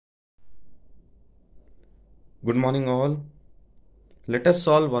Good morning all. Let us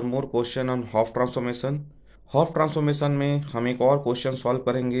solve one more question on Hough transformation. Hough transformation में हम एक और question solve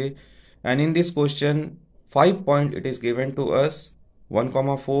करेंगे and in this question 5 point it is given to us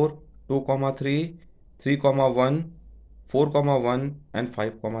 1,4, 2,3, 3,1, 4,1 and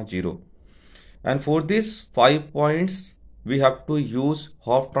 5,0 and for these 5 points we have to use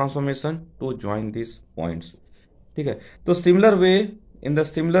Hough transformation to join these points. ठीक है, तो similar way in the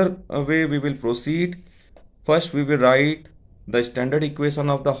similar way we will proceed. First we will write the standard equation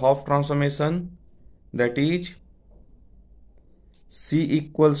of the Hough transformation, that is C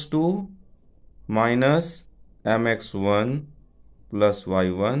equals to minus mx1 plus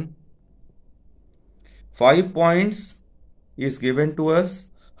y1. 5 points is given to us.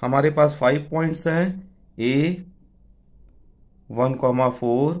 हमारे पास 5 points हैं. A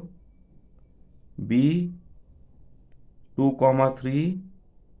 1,4, B 2,3,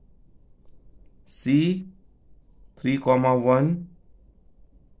 C 3,1,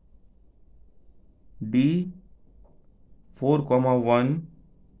 D 4,1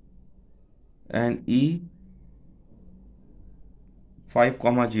 and E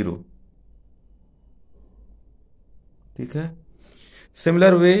 5,0. ठीक है.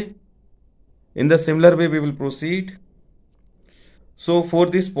 Similar way, in the similar way we will proceed. So for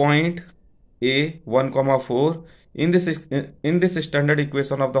this point A 1,4, in this standard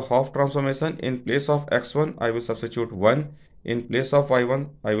equation of the Hough transformation, in place of x1 I will substitute 1, in place of y1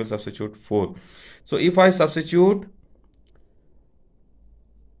 I will substitute 4. So if I substitute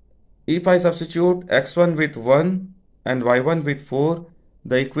x1 with 1 and y1 with 4,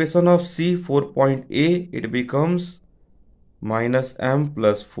 the equation of C 4 point A, it becomes minus m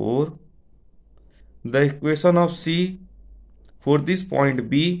plus 4. The equation of C for this point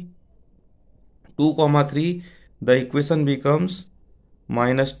B 2,3, the equation becomes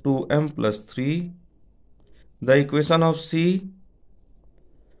minus 2m plus 3. The equation of C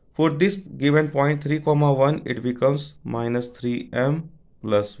for this given point 3,1, it becomes minus 3m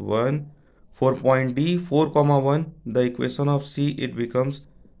plus 1. For point D 4,1, the equation of C, it becomes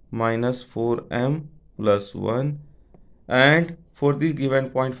minus 4m plus 1. And for the given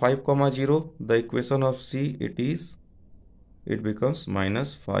point 5,0, the equation of C, it becomes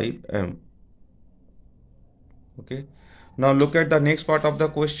minus 5m. Okay, now look at the next part of the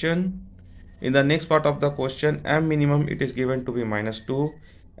question. In the next part of the question, m minimum it is given to be minus 2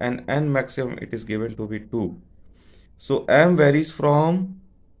 and n maximum it is given to be 2. So m varies from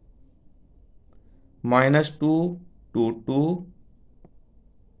minus 2 to 2.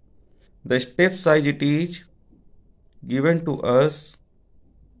 The step size it is given to us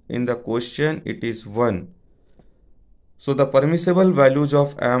in the question, it is 1. So the permissible values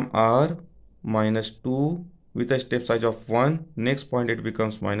of m are minus 2 with a step size of 1. Next point it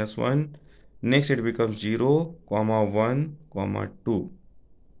becomes minus 1. Next it becomes 0, 1, 2.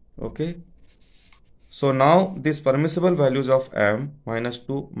 Okay. So now these permissible values of m, minus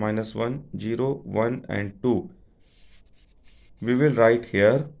 2, minus 1, 0, 1 and 2, we will write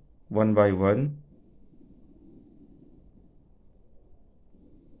here one by one.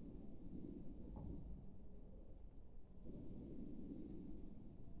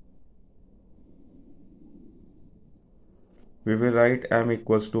 We will write m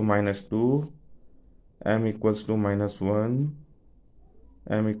equals to minus 2, m equals to minus 1,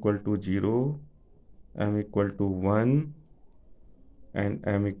 m equal to 0, m equal to 1 and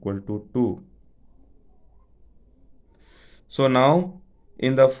m equal to 2. So now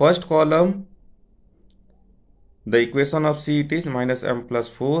in the first column, the equation of C, it is minus m plus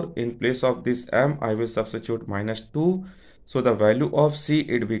 4. In place of this m, I will substitute minus 2. So the value of C,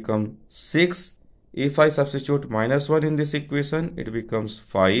 it becomes 6. If I substitute minus 1 in this equation, it becomes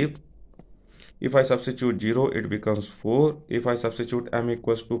 5. If I substitute 0, it becomes 4. If I substitute m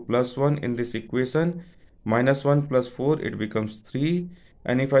equals to plus 1 in this equation, minus 1 plus 4, it becomes 3.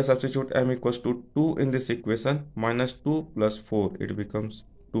 And if I substitute m equals to 2 in this equation, minus 2 plus 4, it becomes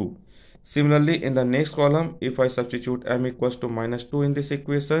 2. Similarly, in the next column, if I substitute m equals to minus 2 in this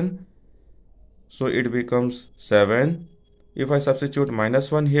equation, so it becomes 7. If I substitute minus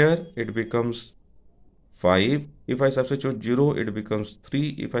 1 here, it becomes 5. If I substitute 0, it becomes 3.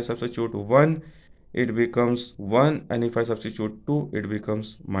 If I substitute 1, it becomes 1. And if I substitute 2, it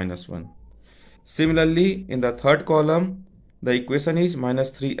becomes minus 1. Similarly, in the third column, the equation is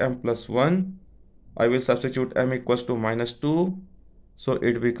minus 3m plus 1. I will substitute m equals to minus 2. So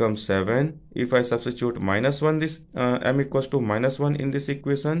it becomes 7. If I substitute minus 1, this m equals to minus 1 in this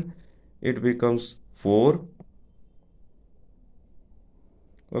equation, it becomes 4.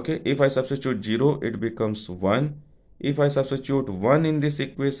 Okay, if I substitute 0, it becomes 1. If I substitute 1 in this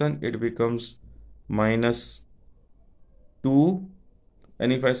equation, it becomes minus 2,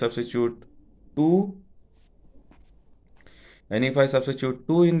 and if I substitute 2, and if I substitute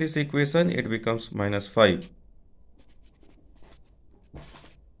 2 in this equation, it becomes minus 5.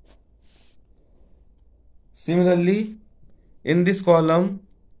 Similarly, in this column,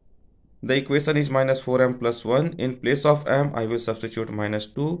 the equation is minus 4m plus 1. In place of m, I will substitute minus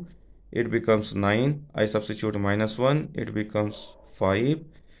 2. It becomes 9. I substitute minus 1. It becomes 5.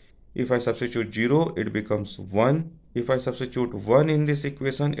 If I substitute 0, it becomes 1. If I substitute 1 in this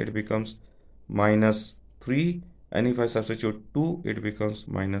equation, it becomes minus 3. And if I substitute 2, it becomes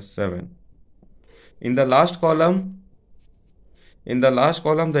minus 7. In the last column,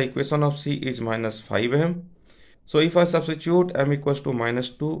 the equation of C is minus 5m. So if I substitute m equals to minus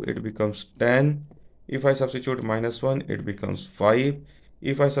 2, it becomes 10. If I substitute minus 1, it becomes 5.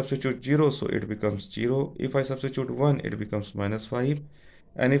 If I substitute 0, so it becomes 0. If I substitute 1, it becomes minus 5.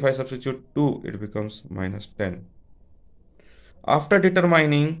 And if I substitute 2, it becomes minus 10. After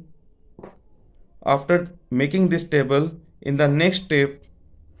making this table, in the next step,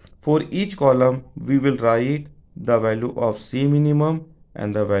 for each column, we will write the value of C minimum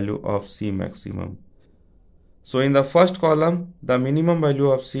and the value of C maximum. So in the first column, the minimum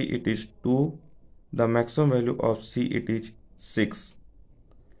value of C, it is 2. The maximum value of C, it is 6.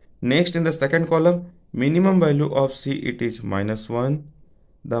 Next, in the second column, minimum value of C, it is minus 1.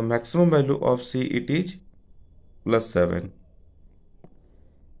 The maximum value of C, it is plus 7.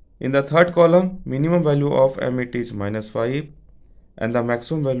 In the third column, minimum value of M, it is minus 5. And the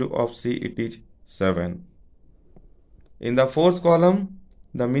maximum value of C, it is 7. In the fourth column,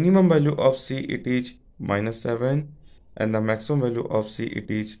 the minimum value of C, it is minus 7, and the maximum value of C, it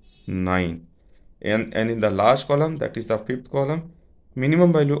is 9. And in the last column, that is the fifth column,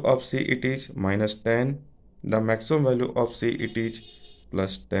 minimum value of C, it is minus 10. The maximum value of C, it is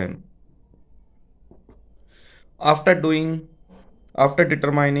plus 10. After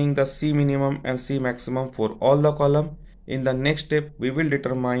determining the C minimum and C maximum for all the column, in the next step, we will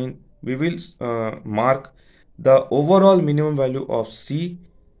mark the overall minimum value of C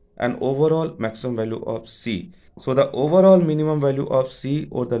and overall maximum value of C. So the overall minimum value of C,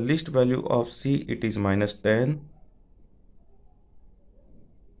 or the least value of C, it is minus 10.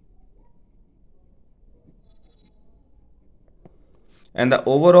 And the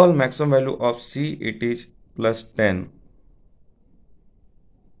overall maximum value of C, it is plus 10.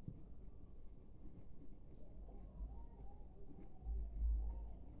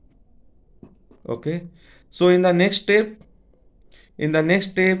 Okay. So in the next step,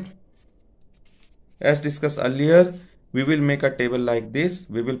 as discussed earlier, we will make a table like this.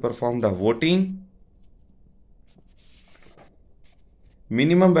 We will perform the voting.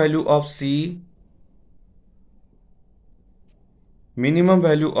 Minimum value of C,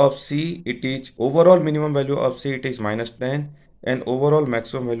 it is overall minimum value of C, it is minus 10, and overall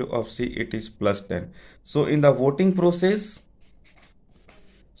maximum value of C, it is plus 10. So in the voting process,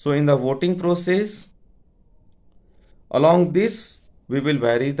 along this, we will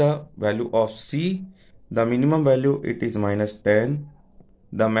vary the value of C. The minimum value, it is minus 10.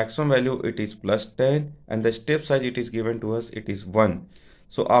 The maximum value, it is plus 10. And the step size, it is given to us, it is 1.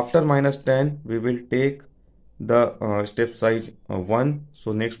 So after minus 10, we will take the step size 1.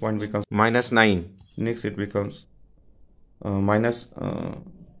 So next point becomes minus 9. Next it becomes minus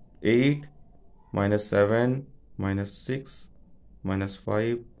 8, minus 7, minus 6, minus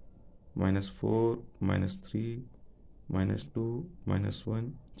 5, minus 4, minus 3, minus 2, minus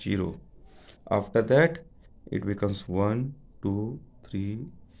 1, 0. After that, it becomes 1, 2, 3,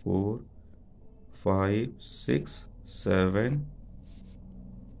 4, 5, 6, 7,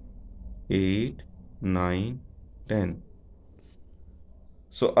 8, 9, 10.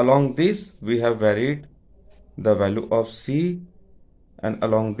 So along this, we have varied the value of C, and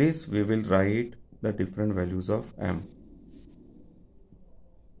along this, we will write the different values of M.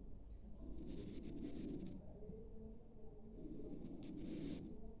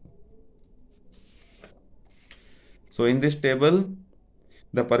 So in this table,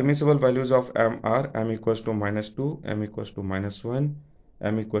 the permissible values of M are M equals to minus 2, M equals to minus 1,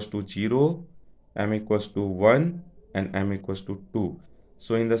 M equals to 0, M equals to 1, and M equals to 2.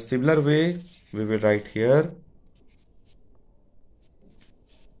 So in the similar way, we will write here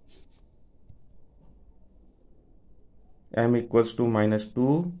M equals to minus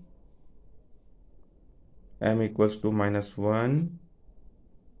 2, M equals to minus 1,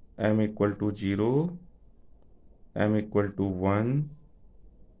 M equal to 0, M equal to 1,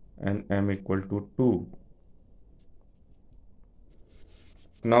 and M equal to 2.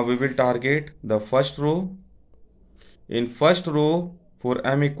 Now we will target the first row. In first row, for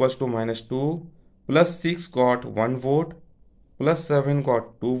M equals to minus 2, plus 6 got 1 vote, plus 7 got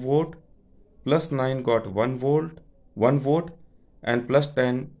 2 volt, plus 9 got 1 vote, and plus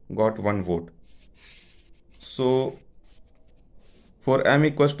 10 got 1 vote. So for m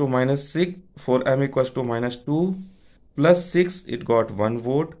equals to minus 6, for m equals to minus 2, plus 6 it got 1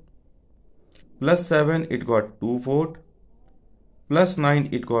 vote, plus 7 it got 2 vote, plus 9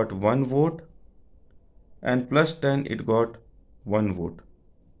 it got 1 vote, and plus 10 it got 1 vote.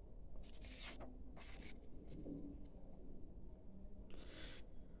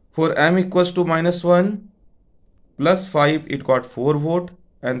 For m equals to minus 1, plus 5 it got 4 vote,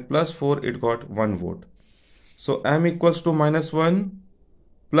 and plus 4 it got 1 vote. So m equals to minus 1,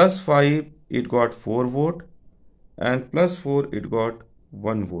 plus 5 it got 4 vote, and plus 4 it got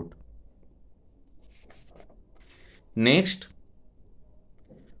 1 vote. Next,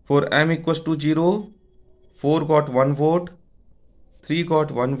 for m equals to 0, 4 got 1 vote, 3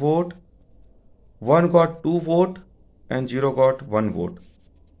 got 1 vote, 1 got 2 vote, and 0 got 1 vote.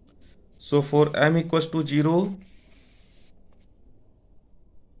 So for m equals to 0,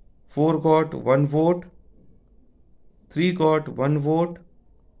 4 got 1 vote, 3 got 1 vote,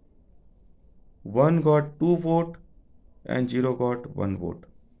 1 got 2 vote, and 0 got 1 vote.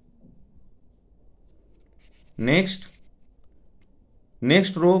 Next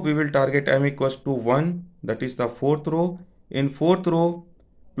row we will target m equals to 1, that is the fourth row. In fourth row,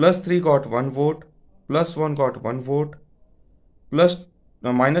 plus 3 got 1 vote, plus 1 got 1 vote,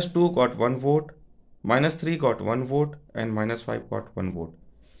 minus 2 got 1 vote, minus 3 got 1 vote, and minus 5 got 1 vote.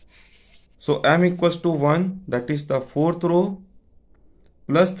 So m equals to 1, that is the fourth row,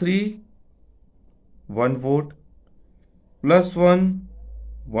 plus 3, 1 vote, plus 1,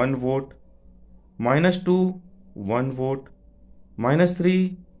 1 vote, minus 2, 1 vote, minus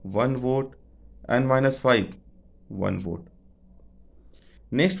 3, 1 vote, and minus 5, 1 vote.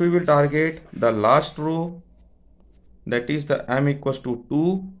 Next we will target the last row, that is the m equals to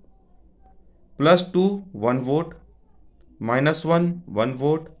 2, plus 2, 1 vote, minus 1, 1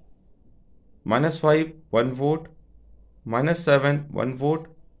 vote, minus 5, 1 vote, minus 7, 1 vote,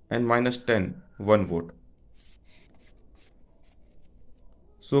 and minus 10, 1 vote.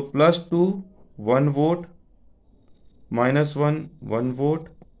 So plus 2, 1 vote, minus 1, 1 vote,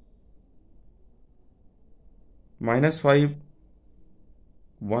 minus 5,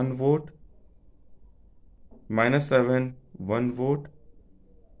 1 vote, minus 7, 1 vote,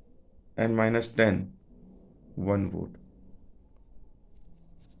 and minus 10, 1 vote.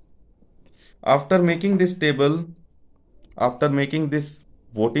 After making this table, after making this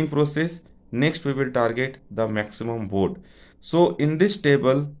voting process, next we will target the maximum vote. So in this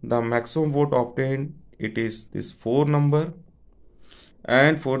table, the maximum vote obtained, it is this 4 number,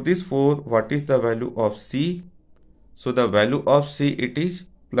 and for this 4, what is the value of C? So the value of C, it is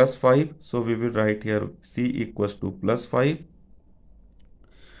plus 5. So we will write here C equals to plus 5.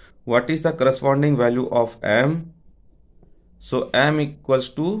 What is the corresponding value of M? So M equals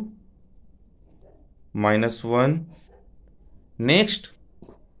to minus 1. Next,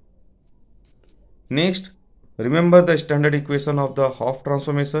 remember the standard equation of the Hough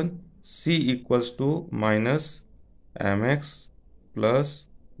transformation. C equals to minus mx plus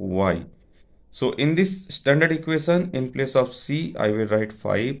y. So in this standard equation, in place of C, I will write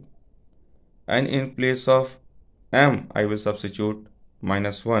 5, and in place of m, I will substitute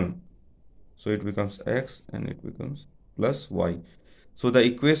minus 1. So it becomes x, and it becomes plus y. So the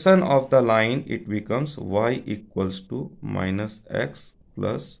equation of the line, it becomes y equals to minus x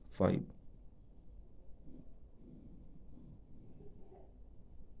plus 5.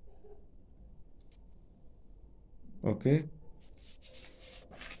 Okay.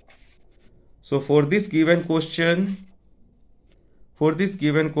 So for this given question,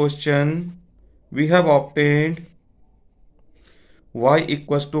 we have obtained y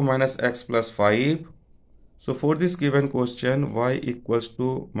equals to minus x plus 5. So for this given question, y equals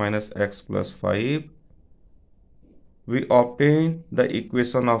to minus x plus 5, we obtain the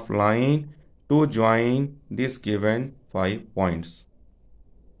equation of line to join this given 5 points.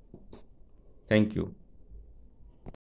 Thank you.